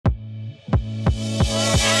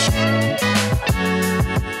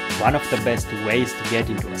One of the best ways to get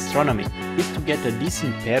into astronomy is to get a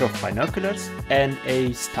decent pair of binoculars and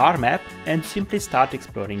a star map and simply start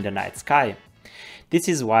exploring the night sky. This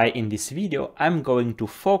is why in this video I'm going to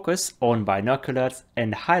focus on binoculars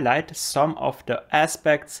and highlight some of the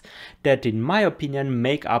aspects that in my opinion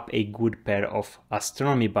make up a good pair of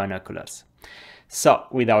astronomy binoculars. So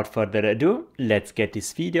without further ado, let's get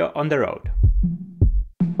this video on the road.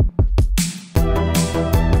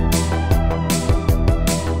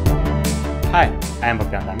 Hi, I'm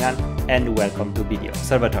Bogdan Damian and welcome to Video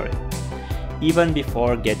Observatory. Even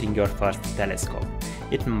before getting your first telescope,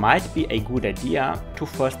 it might be a good idea to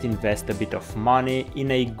first invest a bit of money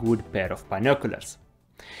in a good pair of binoculars.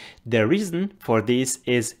 The reason for this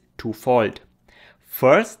is twofold.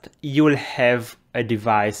 First, you'll have a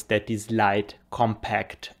device that is light,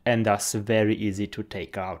 compact, and thus very easy to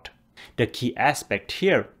take out. The key aspect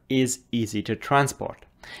here is easy to transport.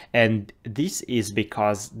 And this is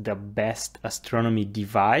because the best astronomy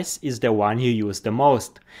device is the one you use the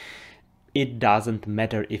most. It doesn't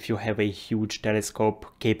matter if you have a huge telescope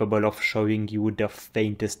capable of showing you the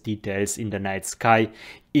faintest details in the night sky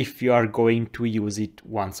if you are going to use it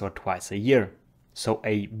once or twice a year. So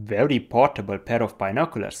a very portable pair of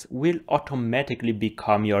binoculars will automatically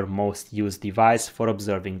become your most used device for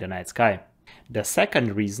observing the night sky. The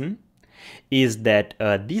second reason is that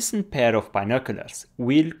a decent pair of binoculars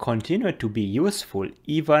will continue to be useful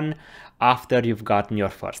even after you've gotten your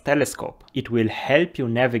first telescope. It will help you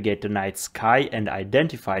navigate the night sky and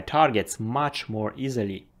identify targets much more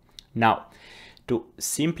easily. Now, to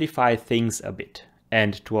simplify things a bit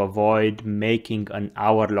and to avoid making an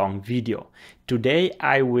hour-long video, today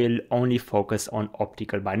I will only focus on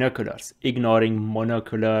optical binoculars, ignoring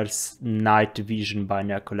monoculars, night vision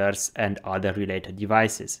binoculars, and other related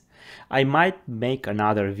devices. I might make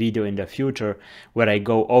another video in the future where I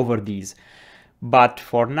go over these, but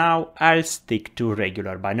for now I'll stick to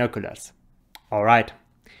regular binoculars. Alright,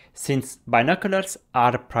 since binoculars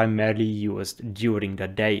are primarily used during the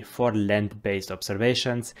day for land-based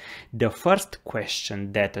observations, the first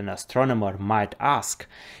question that an astronomer might ask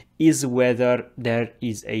is whether there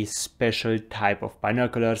is a special type of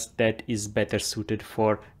binoculars that is better suited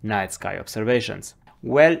for night sky observations.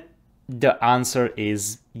 Well, the answer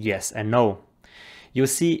is yes and no. You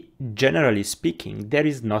see, generally speaking, there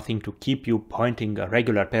is nothing to keep you pointing a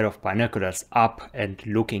regular pair of binoculars up and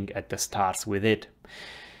looking at the stars with it.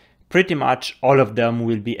 Pretty much all of them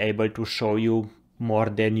will be able to show you more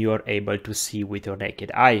than you're able to see with your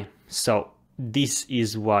naked eye. So this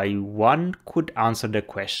is why one could answer the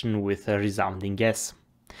question with a resounding yes.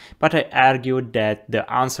 But I argued that the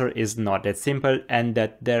answer is not that simple and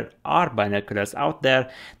that there are binoculars out there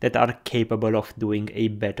that are capable of doing a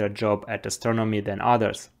better job at astronomy than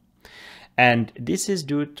others. And this is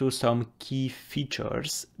due to some key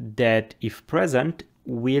features that, if present,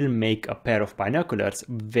 will make a pair of binoculars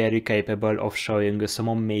very capable of showing some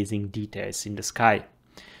amazing details in the sky.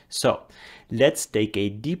 So let's take a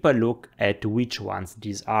deeper look at which ones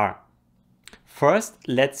these are. First,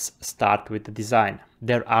 let's start with the design.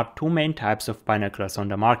 There are two main types of binoculars on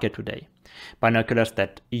the market today. Binoculars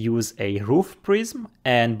that use a roof prism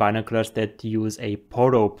and binoculars that use a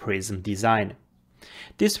poro prism design.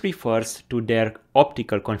 This refers to their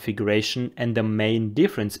optical configuration, and the main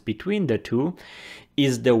difference between the two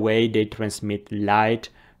is the way they transmit light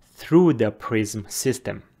through the prism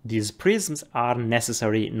system. These prisms are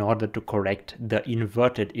necessary in order to correct the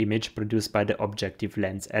inverted image produced by the objective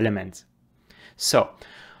lens elements. So,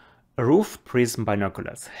 roof prism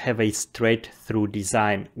binoculars have a straight-through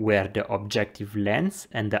design where the objective lens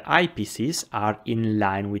and the eyepieces are in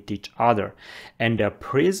line with each other, and the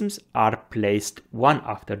prisms are placed one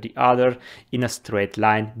after the other in a straight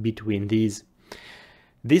line between these.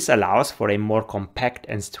 This allows for a more compact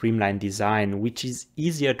and streamlined design, which is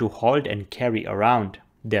easier to hold and carry around.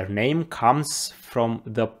 Their name comes from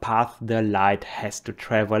the path the light has to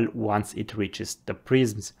travel once it reaches the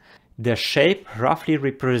prisms. The shape roughly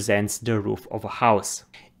represents the roof of a house.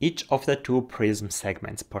 Each of the two prism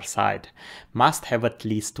segments per side must have at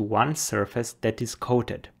least one surface that is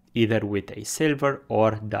coated, either with a silver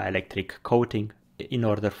or dielectric coating, in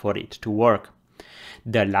order for it to work.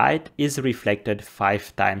 The light is reflected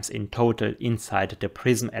 5 times in total inside the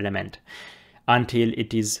prism element, until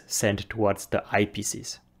it is sent towards the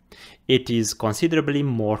eyepieces. It is considerably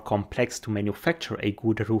more complex to manufacture a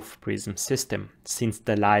good roof prism system, since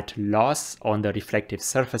the light loss on the reflective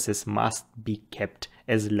surfaces must be kept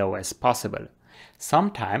as low as possible.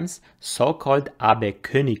 Sometimes so-called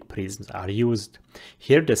Abe-König prisms are used.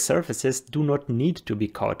 Here the surfaces do not need to be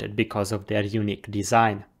coated because of their unique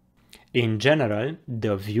design. In general,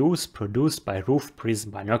 the views produced by roof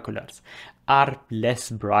prism binoculars are less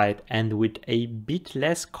bright and with a bit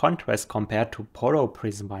less contrast compared to poro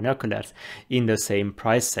prism binoculars in the same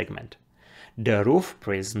price segment. The roof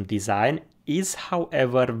prism design is,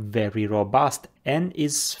 however, very robust and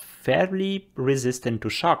is fairly resistant to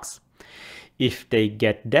shocks. If they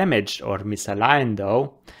get damaged or misaligned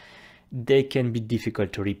though, they can be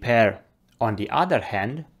difficult to repair. On the other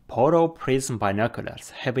hand, poro prism binoculars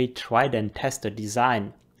have a tried and tested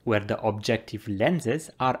design where the objective lenses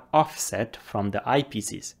are offset from the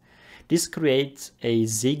eyepieces. This creates a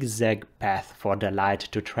zigzag path for the light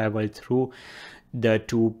to travel through the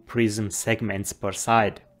two prism segments per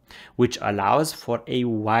side, which allows for a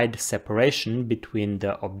wide separation between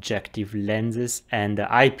the objective lenses and the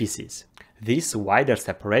eyepieces. This wider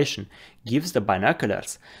separation gives the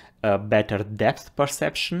binoculars a better depth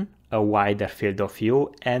perception, a wider field of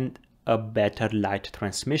view, and a better light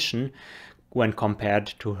transmission when compared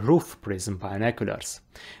to roof prism binoculars,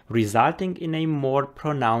 resulting in a more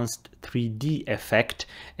pronounced 3D effect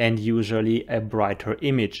and usually a brighter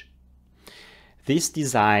image. This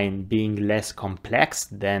design, being less complex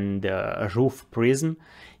than the roof prism,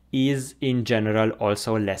 is in general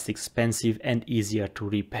also less expensive and easier to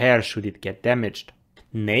repair should it get damaged.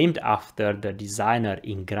 Named after the designer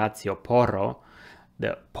Ingrazio Porro,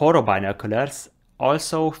 the Porro binoculars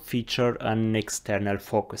also feature an external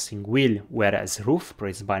focusing wheel, whereas roof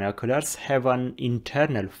prism binoculars have an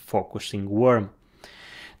internal focusing worm.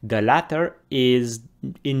 The latter is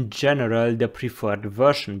in general the preferred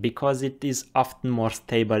version because it is often more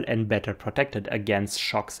stable and better protected against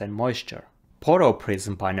shocks and moisture. Poro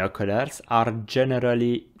prism binoculars are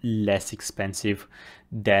generally less expensive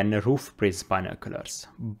than roof prism binoculars,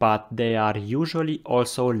 but they are usually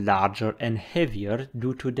also larger and heavier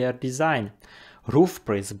due to their design. Roof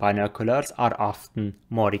prism binoculars are often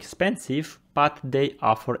more expensive, but they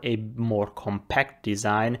offer a more compact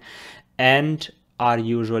design and are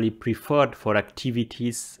usually preferred for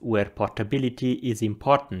activities where portability is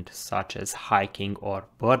important, such as hiking or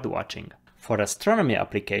birdwatching. For astronomy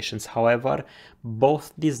applications, however,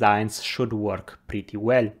 both designs should work pretty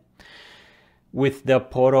well, with the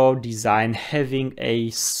Poro design having a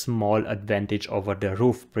small advantage over the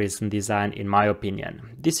roof prism design in my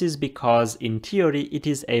opinion. This is because in theory it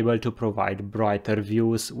is able to provide brighter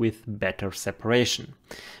views with better separation,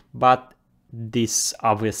 but this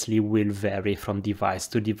obviously will vary from device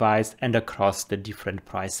to device and across the different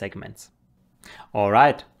price segments.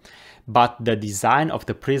 Alright, but the design of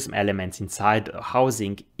the prism elements inside a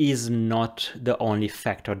housing is not the only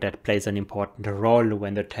factor that plays an important role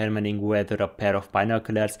when determining whether a pair of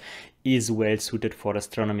binoculars is well suited for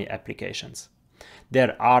astronomy applications.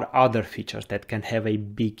 There are other features that can have a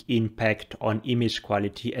big impact on image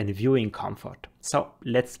quality and viewing comfort, so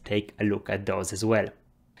let's take a look at those as well.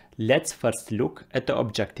 Let's first look at the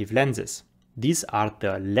objective lenses. These are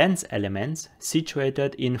the lens elements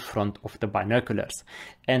situated in front of the binoculars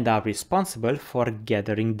and are responsible for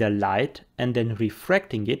gathering the light and then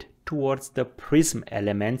refracting it towards the prism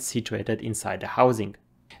elements situated inside the housing.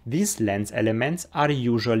 These lens elements are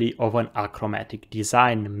usually of an achromatic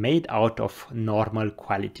design made out of normal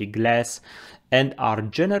quality glass and are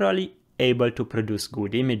generally able to produce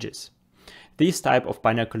good images. These type of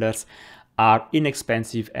binoculars are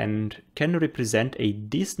inexpensive and can represent a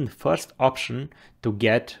decent first option to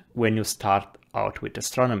get when you start out with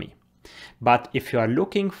astronomy. But if you are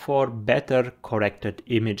looking for better corrected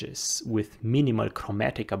images with minimal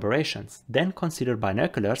chromatic aberrations, then consider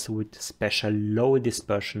binoculars with special low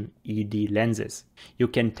dispersion ED lenses. You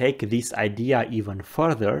can take this idea even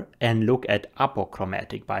further and look at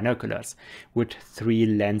apochromatic binoculars with 3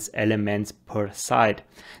 lens elements per side.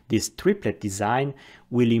 This triplet design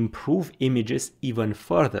will improve images even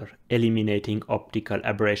further, eliminating optical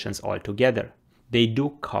aberrations altogether. They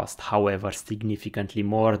do cost, however, significantly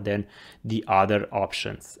more than the other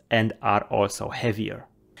options and are also heavier.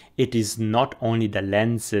 It is not only the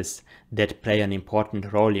lenses that play an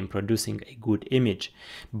important role in producing a good image,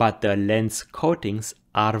 but the lens coatings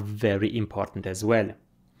are very important as well.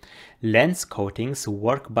 Lens coatings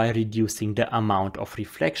work by reducing the amount of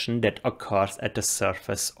reflection that occurs at the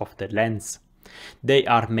surface of the lens. They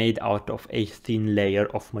are made out of a thin layer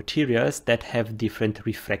of materials that have different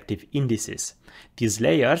refractive indices. These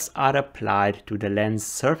layers are applied to the lens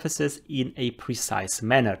surfaces in a precise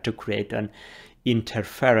manner to create an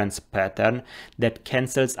interference pattern that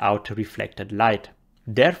cancels out reflected light.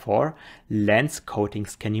 Therefore, lens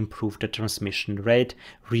coatings can improve the transmission rate,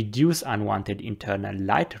 reduce unwanted internal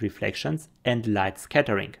light reflections and light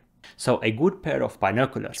scattering. So a good pair of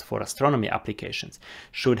binoculars for astronomy applications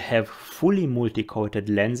should have fully multi-coated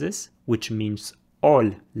lenses, which means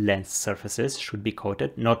all lens surfaces should be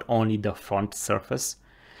coated, not only the front surface.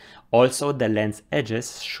 Also, the lens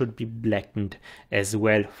edges should be blackened as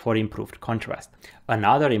well for improved contrast.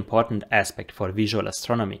 Another important aspect for visual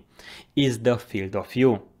astronomy is the field of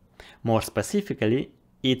view. More specifically,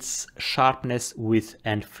 its sharpness, width,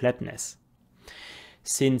 and flatness.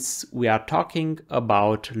 Since we are talking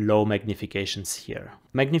about low magnifications here,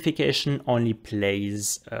 magnification only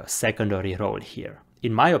plays a secondary role here.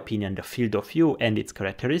 In my opinion, the field of view and its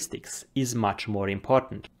characteristics is much more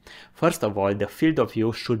important. First of all, the field of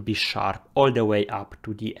view should be sharp all the way up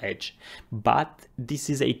to the edge, but this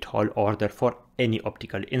is a tall order for any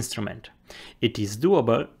optical instrument. It is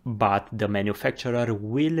doable, but the manufacturer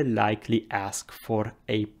will likely ask for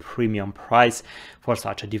a premium price for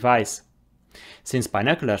such a device. Since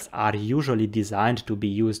binoculars are usually designed to be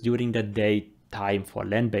used during the daytime for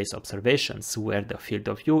land-based observations, where the field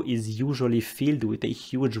of view is usually filled with a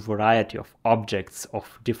huge variety of objects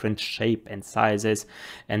of different shape and sizes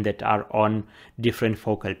and that are on different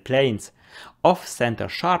focal planes, off-center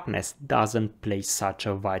sharpness doesn't play such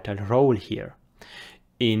a vital role here.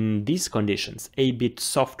 In these conditions, a bit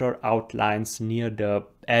softer outlines near the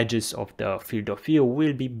edges of the field of view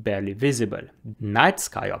will be barely visible. Night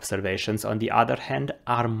sky observations, on the other hand,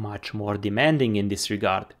 are much more demanding in this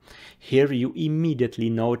regard. Here you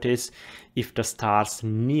immediately notice if the stars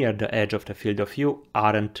near the edge of the field of view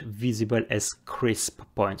aren't visible as crisp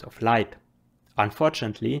points of light.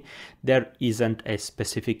 Unfortunately, there isn't a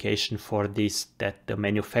specification for this that the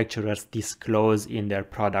manufacturers disclose in their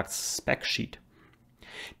product's spec sheet.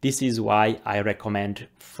 This is why I recommend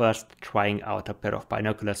first trying out a pair of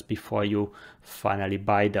binoculars before you finally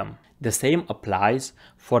buy them. The same applies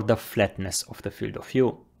for the flatness of the field of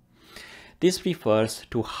view. This refers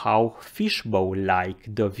to how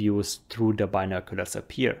fishbowl-like the views through the binoculars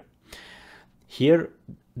appear. Here,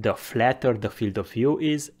 the flatter the field of view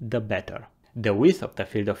is, the better. The width of the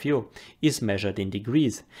field of view is measured in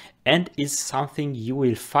degrees and is something you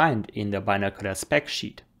will find in the binocular spec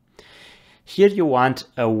sheet. Here you want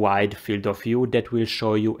a wide field of view that will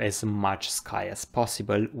show you as much sky as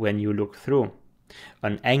possible when you look through.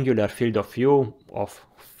 An angular field of view of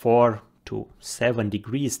 4 to 7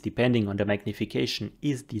 degrees, depending on the magnification,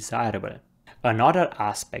 is desirable. Another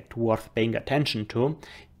aspect worth paying attention to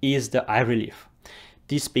is the eye relief.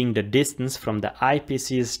 This being the distance from the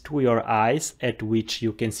eyepieces to your eyes at which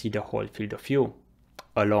you can see the whole field of view.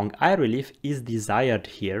 A long eye relief is desired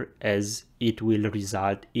here as it will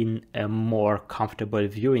result in a more comfortable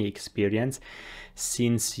viewing experience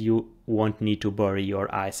since you won't need to bury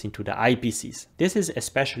your eyes into the eyepieces. This is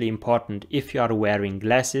especially important if you are wearing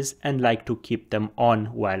glasses and like to keep them on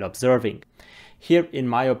while observing. Here, in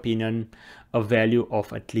my opinion, a value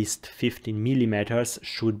of at least 15 millimeters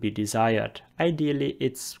should be desired. Ideally,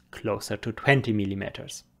 it's closer to 20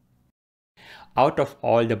 millimeters. Out of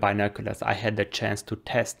all the binoculars I had the chance to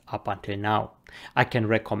test up until now, I can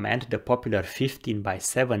recommend the popular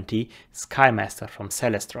 15x70 Skymaster from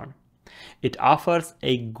Celestron. It offers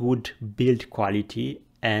a good build quality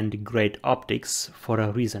and great optics for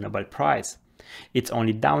a reasonable price. Its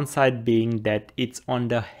only downside being that it's on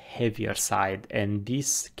the heavier side, and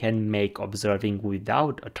this can make observing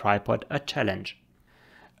without a tripod a challenge.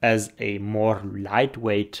 As a more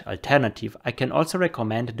lightweight alternative, I can also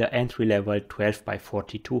recommend the entry-level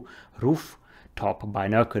 12x42 rooftop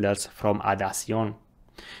binoculars from Adasion.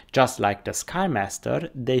 Just like the Skymaster,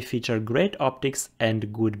 they feature great optics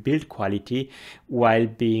and good build quality while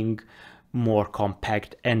being more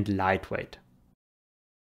compact and lightweight.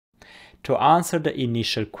 To answer the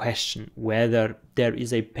initial question whether there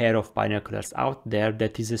is a pair of binoculars out there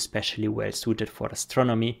that is especially well suited for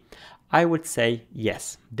astronomy, I would say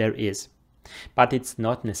yes, there is. But it's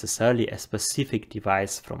not necessarily a specific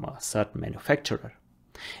device from a certain manufacturer.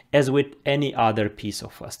 As with any other piece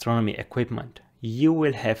of astronomy equipment, you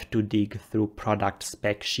will have to dig through product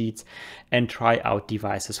spec sheets and try out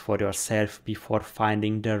devices for yourself before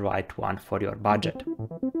finding the right one for your budget.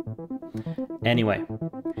 Anyway,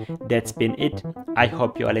 that's been it. I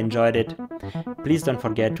hope you all enjoyed it. Please don't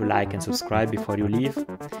forget to like and subscribe before you leave.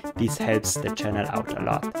 This helps the channel out a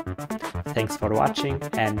lot. Thanks for watching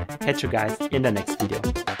and catch you guys in the next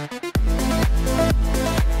video.